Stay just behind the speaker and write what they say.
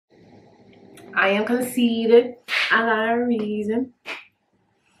I am conceited. I got a reason.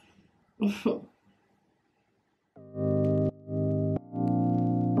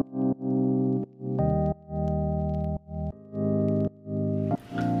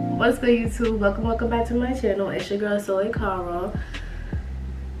 What's good, YouTube? Welcome back to my channel. It's your girl Cara,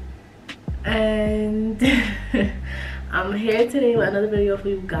 and I'm here today with another video for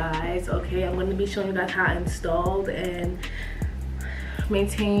you guys. Okay, I'm going to be showing you guys how I installed and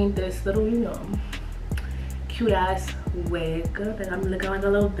maintained this little, cute ass wig that I'm looking like a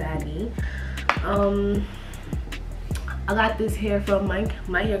little baddie. I got this hair from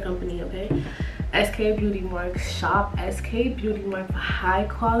my hair company, okay? SK Beauty Mark. Shop SK Beauty Mark for high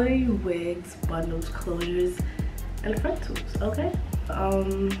quality wigs, bundles, closures, and front tubes, okay?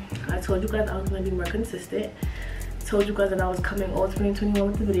 I told you guys I was gonna be more consistent. Told you guys that I was coming all 2021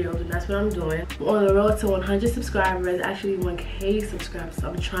 with the videos, and that's what I'm doing. I'm on the road to 100 subscribers, actually 1K subscribers, so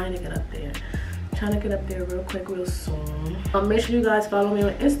I'm trying to get up there. Trying to get up there real quick, real soon. Make sure you guys follow me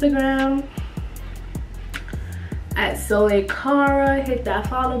on Instagram at Cara. Hit that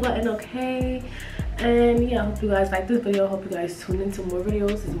follow button, okay? And yeah, I hope you guys like this video. I hope you guys tune into more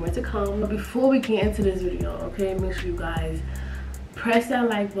videos. There's more to come. But before we get into this video, okay, make sure you guys press that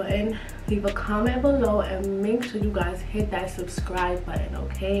like button, leave a comment below, and make sure you guys hit that subscribe button,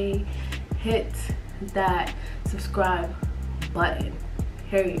 okay? Hit that subscribe button,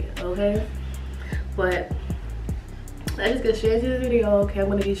 period, okay? But let's just get straight into this video, okay? I'm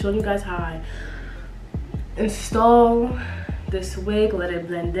gonna be showing you guys how I install this wig, let it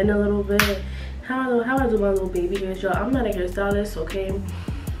blend in a little bit, how I do my little baby hairs, y'all. I'm not a hairstylist, okay?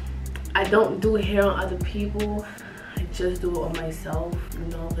 I don't do hair on other people. I just do it on myself, you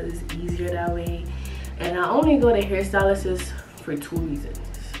know, because it's easier that way. And I only go to hairstylists for 2 reasons: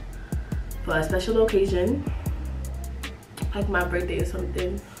 for a special occasion, like my birthday or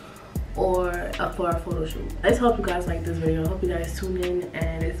something, or for a photo shoot. I just hope you guys like this video. I hope you guys tune in,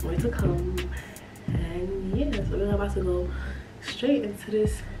 and it's going to come. And yeah, so we're about to go straight into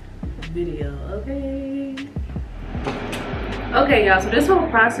this video, okay? Okay, y'all, so this whole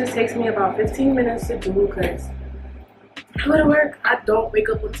process takes me about 15 minutes to do because I go to work. I don't wake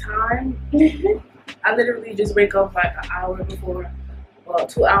up on time. I literally just wake up like an hour before, well,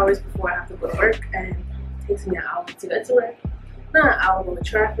 2 hours before I have to go to work, and it takes me an hour to get to work. Not an hour with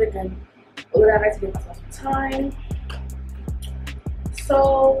traffic and all that. I like to give myself some time.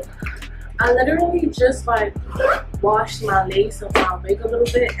 So I literally just like washed my lace of my wig a little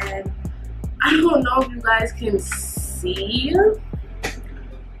bit, and I don't know if you guys can see,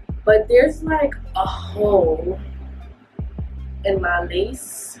 but there's like a hole in my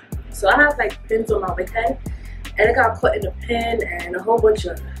lace. So I have like pins on my wig head, and it got put in a pin, and a whole bunch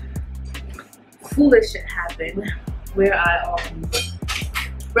of foolish shit happened where I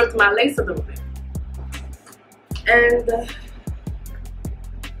ripped my lace a little bit, and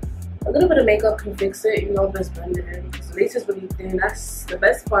a little bit of makeup can fix it, you know, just blend it in because the lace is really thin. That's the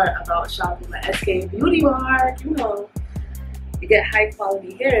best part about shopping at SK Beauty Mark, you know, you get high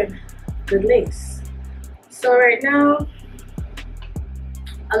quality hair and good lace. So right now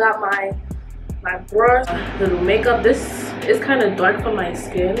I got my brush, little makeup. This is kind of dark for my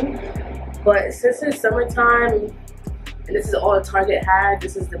skin, but since it's summertime and this is all Target had,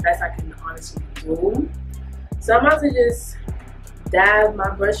 this is the best I can honestly do. So I'm about to just dab my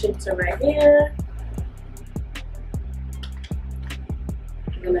brush into right here.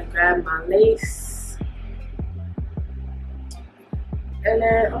 I'm gonna grab my lace, and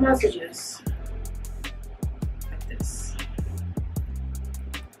then I'm about to just like this.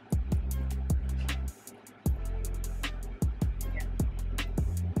 Yeah.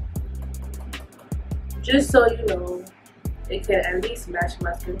 Just so you know, it can at least match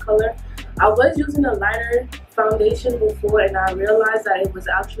my skin color. I was using a lighter foundation before, and I realized that it was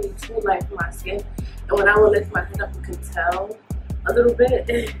actually too light for my skin, and when I would lift my head up, you could tell a little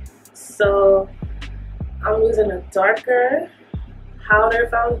bit. So I'm using a darker powder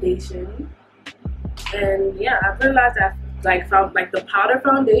foundation, and yeah, I realized that the powder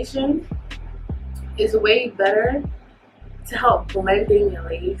foundation is way better to help blend in your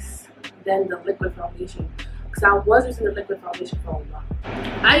lace than the liquid foundation, because I was using the liquid foundation for a while.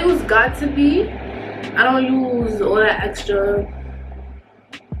 I use Got To Be. I don't use all that extra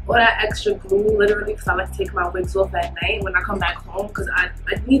glue, literally, because I like to take my wigs off at night when I come back home, because I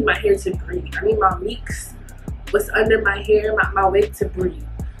need my hair to breathe. I need my leaks, what's under my hair, my wig, to breathe.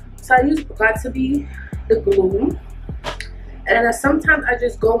 So I use Got To Be, the glue, and then sometimes I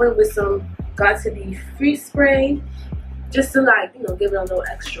just go in with some Got To Be free spray, just to, like, you know, give it a little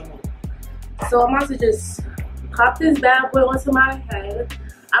extra. So I'm about to just pop this bad boy onto my head.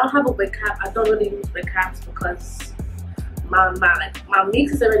 I don't have a wig cap. I don't really use wig caps because my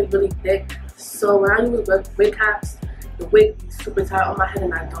mix is already really thick. So when I use wig caps, the wig is super tight on my head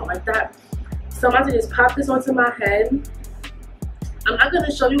and I don't like that. So I'm about to just pop this onto my head. I'm not going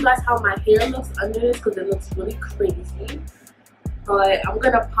to show you guys how my hair looks under this because it looks really crazy. But I'm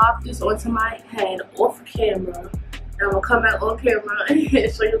going to pop this onto my head off camera. And I'm going to come back on camera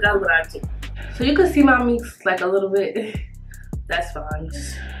and show you guys what I do. So you can see my mix like a little bit. That's fine.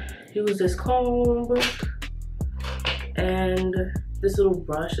 Just use this comb and this little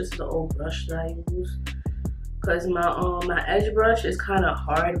brush. This is the old brush that I use. Because my edge brush is kind of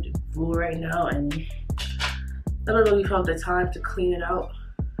hard to glue right now. And I don't really have the time to clean it out.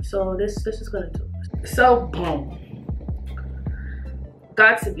 So this is gonna do it. So boom.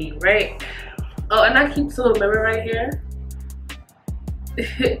 Got to be, right? Oh, and I keep this little mirror right here.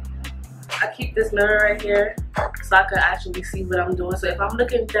 I keep this mirror right here so I can actually see what I'm doing. So if I'm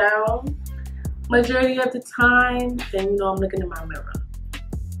looking down majority of the time, then you know I'm looking in my mirror.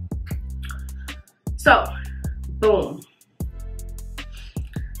 So, boom.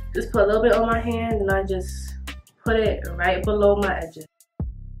 Just put a little bit on my hand and I just put it right below my edges.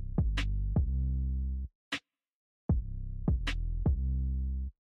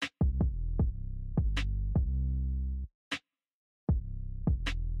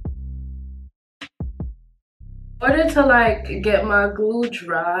 In order to like get my glue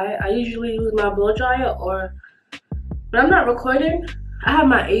dry, I usually use my blow dryer, or when I'm not recording, I have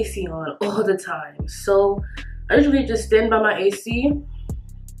my AC on all the time. So I usually just stand by my AC and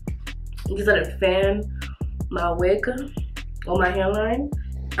just let it fan my wig or my hairline.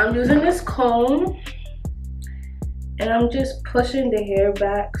 I'm using this comb and I'm just pushing the hair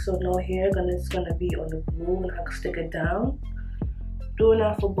back so no hair is gonna be on the glue and I can stick it down. Doing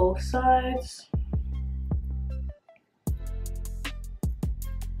that for both sides.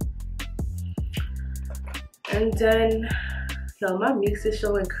 And then, yo, my mix is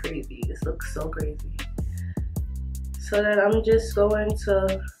showing crazy. This looks so crazy. So then I'm just going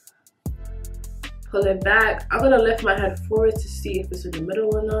to pull it back. I'm gonna lift my head forward to see if it's in the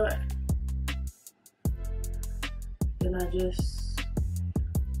middle or not. Then I just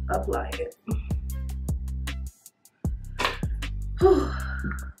apply it. Whew.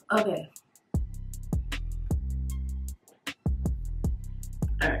 Okay.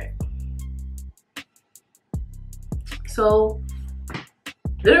 Alright. So,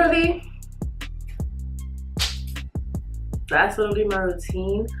 literally, that's gonna be my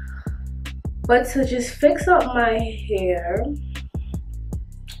routine. But to just fix up my hair,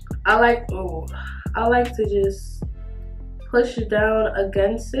 I like to just push it down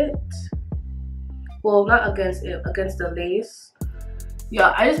against it. Well, not against it, against the lace.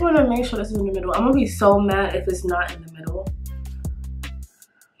 Yeah, I just want to make sure this is in the middle. I'm gonna be so mad if it's not in the middle. I'm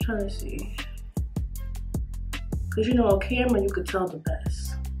trying to see. Because you know, on camera, you could tell the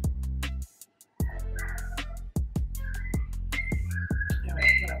best.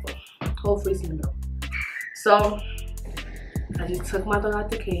 Alright, whatever. Hopefully it's in the middle. So, I just took my dog out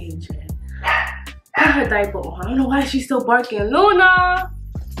the cage and put her diaper on. I don't know why she's still barking. Luna!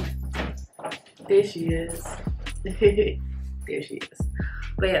 There she is. There she is.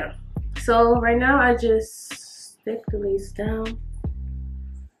 But yeah. So, right now, I just stick the lace down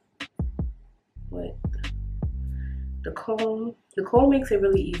with the comb. The comb makes it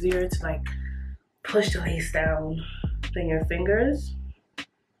really easier to like push the lace down than your fingers.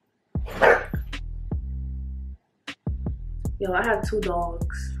 Yo, I have 2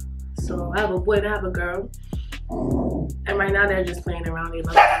 dogs. So I have a boy and I have a girl. And right now they're just playing around. They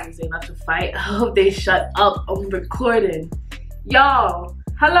love to fight. I hope they shut up. I'm recording. Y'all,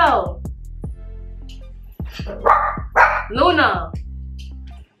 hello. Luna.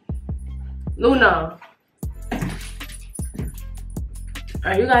 Luna.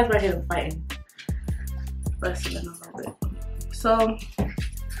 Alright, you guys right here fighting. Resting in a little bit. So,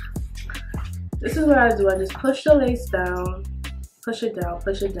 this is what I do. I just push the lace down, push it down,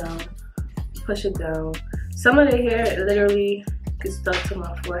 push it down, push it down. Some of the hair literally gets stuck to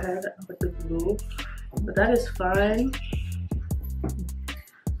my forehead with the glue, but that is fine.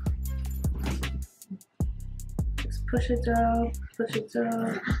 Just push it down, push it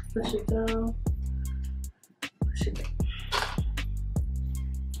down, push it down, push it down.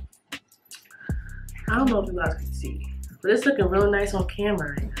 I don't know if you guys can see, but it's looking real nice on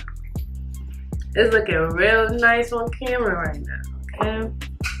camera right now. It's looking real nice on camera right now, okay?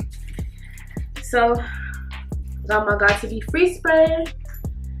 So, got my Got To Be Free spray.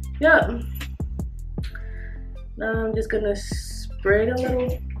 Yep. Now I'm just gonna spray it a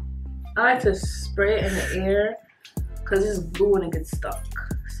little. I like to spray it in the air because it's glue and it gets stuck.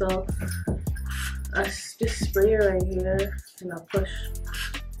 So I just spray it right here and I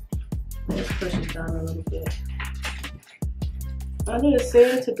just push it down a little bit. I do the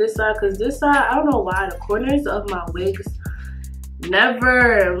same to this side, because this side, I don't know why, the corners of my wigs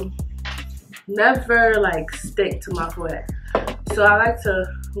never like stick to my forehead. So I like to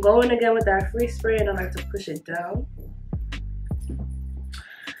go in again with that free spray and I like to push it down.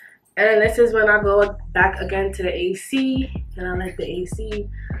 And this is when I go back again to the AC and I let the AC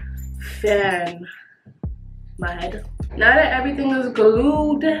fan my head. Now that everything is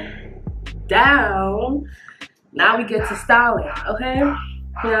glued down, now we get to styling, okay?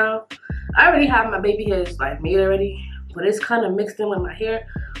 Now, I already have my baby hairs like made already, but it's kind of mixed in with my hair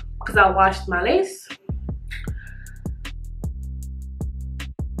because I washed my lace.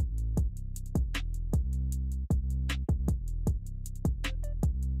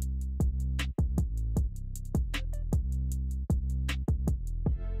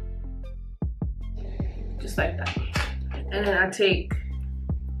 Just like that. And then I take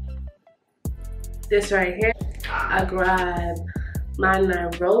this right here. I grab my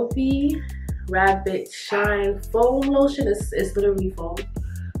Nairobi Rabbit Shine Foam Lotion. It's literally foam.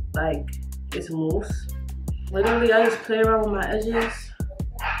 Like, it's mousse. Literally, I just play around with my edges.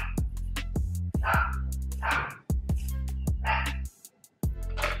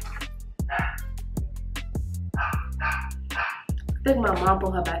 I think my mom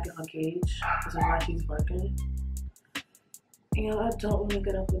put her back in her cage. This is why she's working. You know, I don't want to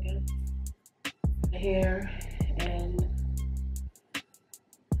get up again. Hair, and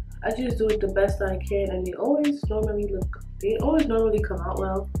I just do it the best I can, and they always normally come out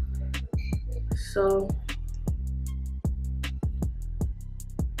well. So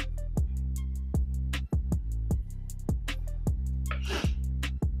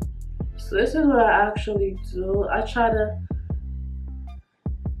this is what I actually do. I try to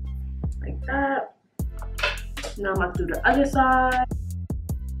like that. Now I'm gonna do the other side.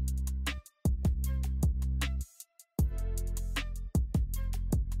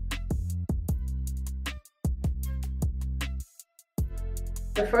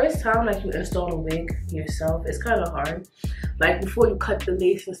 The first time like you install a wig yourself, it's kind of hard. Like before you cut the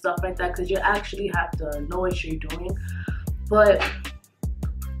lace and stuff like that, because you actually have to know what you're doing. But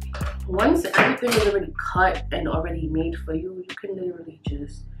once everything is already cut and already made for you, you can literally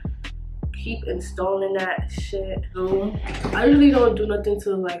just keep installing that shit. So I usually don't do nothing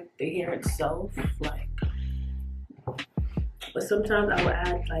to like the hair itself, like, but sometimes I will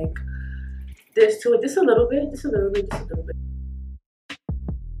add like this to it, just a little bit, just a little bit, just a little bit.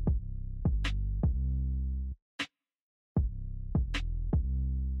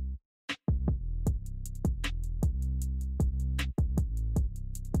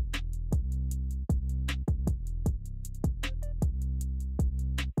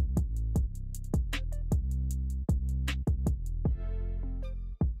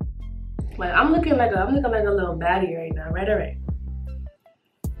 Like I'm looking like a little baddie right now, right? Alright.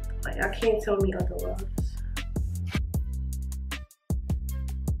 Like I can't tell me otherwise.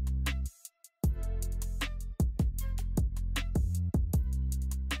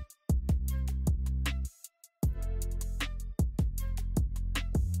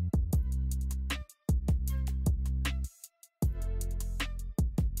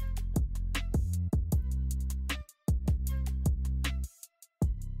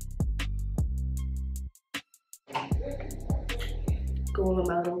 Go with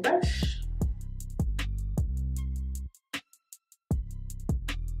my little brush.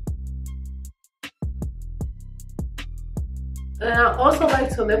 And I also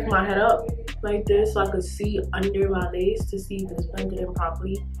like to lift my head up like this so I could see under my lace to see if it's blended in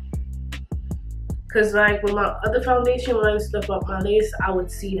properly. Cause like with my other foundation, when I used to lift up my lace, I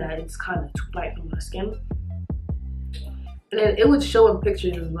would see that it's kind of too light for my skin. And then it would show in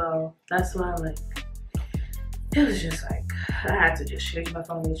pictures as well. That's why like, it was just like, I had to just change my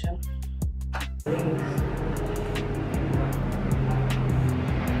foundation.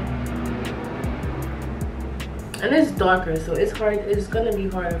 And it's darker, so it's hard. It's gonna be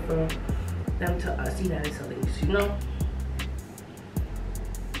harder for them to see that it's a lace, you know?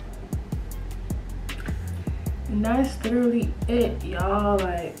 And that's literally it, y'all.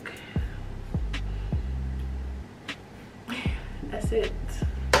 Like, that's it.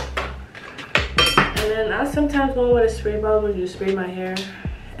 And then I sometimes go with a spray bottle and just spray my hair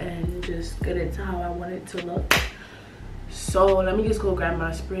and just get it to how I want it to look. So let me just go grab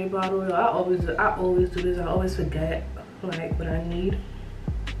my spray bottle. I always do this. I always forget like what I need.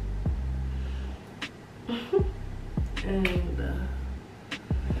 And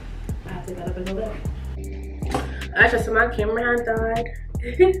I have to get up and go back. Actually, so my camera had died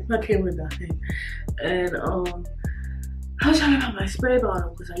My camera died. And I was trying to buy my spray bottle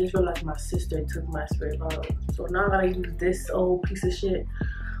because I just realized my sister took my spray bottle. So now I gotta use this old piece of shit.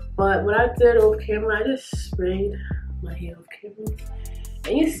 But what I did off camera, I just sprayed my hair off camera.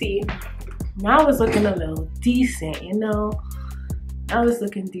 And you see, now it's looking a little decent, you know? Now it's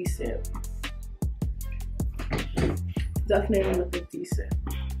looking decent. Definitely looking decent.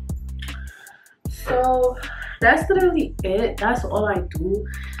 So that's literally it. That's all I do.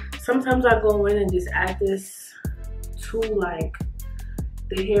 Sometimes I go in and just add this to like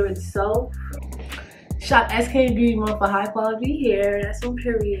the hair itself. Shop SK Beauty Mall for high quality hair. That's on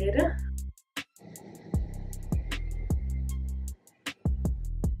period.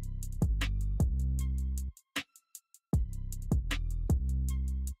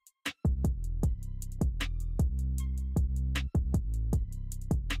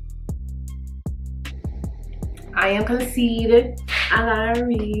 I am conceited. I got a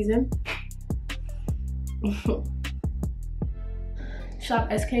reason.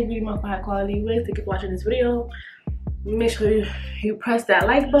 Shop SK Beauty Mall for high quality wigs. Thank you for watching this video. Make sure you press that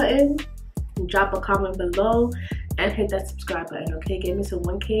like button, drop a comment below, and hit that subscribe button. Okay, get me to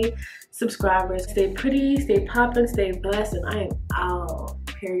 1K subscribers. Stay pretty, stay poppin', stay blessed, and I am out.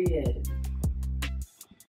 Period.